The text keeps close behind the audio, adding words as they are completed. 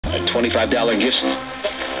A $25 gift.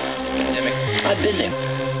 I've been there.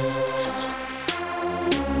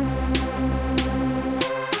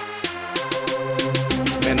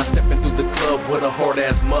 Man, I stepping through the club with a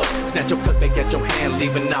hard-ass mug. Snatch your cut back at your hand,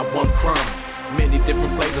 leaving not one crumb. Many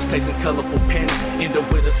different flavors, tasting colorful panties. End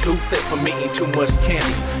up with a toothache from eating too much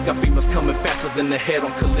candy. Got females coming faster than the head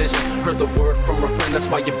on collision. Heard the word from a friend, that's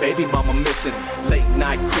why your baby mama missing. Late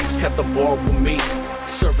night creeps have to bar with me.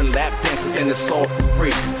 Serving lap dances and it's all for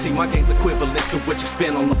free. See, my game's equivalent to what you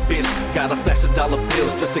spend on the bitch. Got a flash of dollar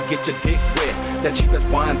bills just to get your dick wet. That cheapest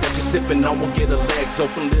wine that you're sipping on will get her legs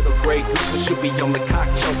open. Little gray goose, so she'll be on the cock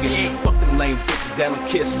choking. Fuck them lame bitches that'll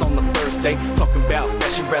kiss on the first date. Talking about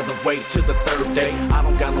that she'd rather wait till the third day. I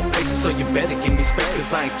don't got no patience, so you better give me space.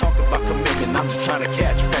 Cause I ain't talking about commitment, I'm just trying to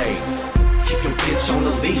catch phase. Keep your bitch on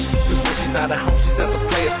the leash, cause when she's not at home, she's at the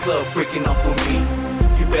Players Club freaking off with me.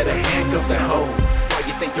 You better handcuff that hoe. Why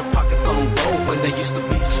you think your pockets on low when they used to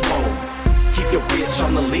be swole? Keep your bitch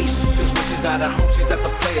on the leash, cause when she's not at home, she's at the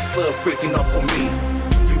Players Club freaking off with me.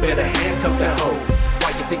 You better handcuff that hoe. Why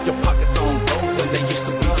you think your pockets on low when they used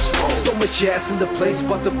to be swole? So much ass in the place,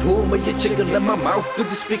 about to pull me a chicken. Let my mouth do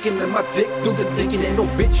the speaking and my dick do the thinking. Ain't no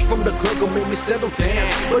bitch from the club gon' make me settle down.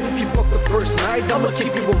 But if you fuck the first night, I'ma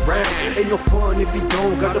keep you around. Ain't no fun if you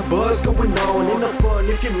don't got a buzz going on. Ain't no fun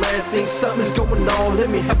if your man thinks something's going on. Let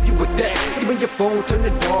me help you with that. Even your phone turn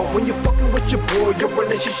it off. When you're fucking with your boy, your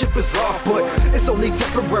relationship is off. But it's only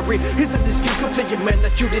temporary. Here's an excuse, go tell your man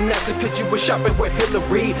that you didn't answer cause you were shopping with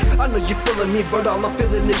Hillary. I know you're feeling me, but all I'm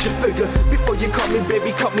feeling is your figure. Before you call me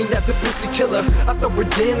baby, call me not the pussy killer. I throw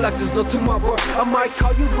it in like there's no tomorrow. I might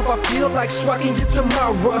call you if I feel like swagging you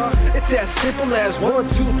tomorrow. It's as simple as 1, 2,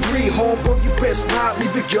 3. Homeboy, you best not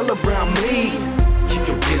leave your girl around me. Keep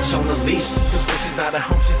your bitch on the leash, cause when she's not at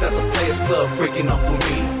home, she's at the Players Club freaking off with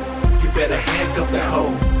me. You better handcuff that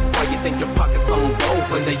hoe. Why you think your pockets on low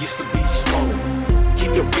when they used to be swole?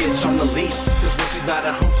 Keep your bitch on the leash, cause when she's not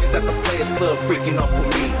at home, she's at the Players Club freaking off with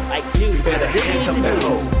me. You better handcuff that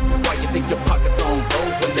hoe. Why you think your pockets on low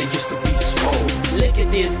when they used to be swole? Look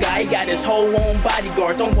at this guy, he got his whole own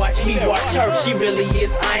bodyguard. Don't watch me watch her, she really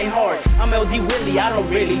is iron hard. I'm LD Willie, I don't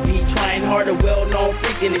really be trying hard. A well-known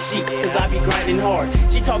freak in the sheets, cause I be grinding hard.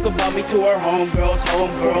 She talk about me to her homegirls.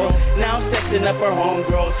 Now I'm sexing up her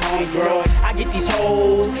homegirl. I get these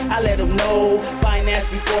hoes, I let them know. Finance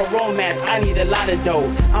before romance, I need a lot of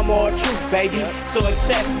dough. I'm all truth, baby, so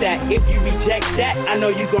accept that. If you reject that, I know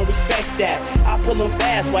you gon' respect that. I pull them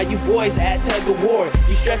fast while you boys at tug of war.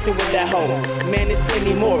 You stressing with that hoe, man, there's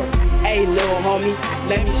plenty more. Hey, little homie,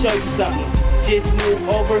 let me show you something. Just move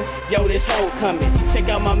over, yo, this hoe coming. Check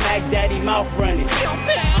out my Mac Daddy mouth running.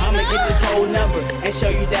 I'ma get this whole number and show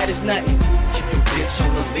you that it's nothing. Keep your bitch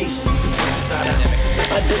on the leash, cause when she's not at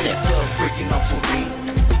home, I've been there. club freaking off with me.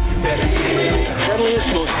 You better handcuff that hoe. Friendliest,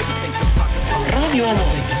 most Why you think your pockets on low radio when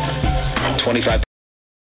they used to be swole? $25.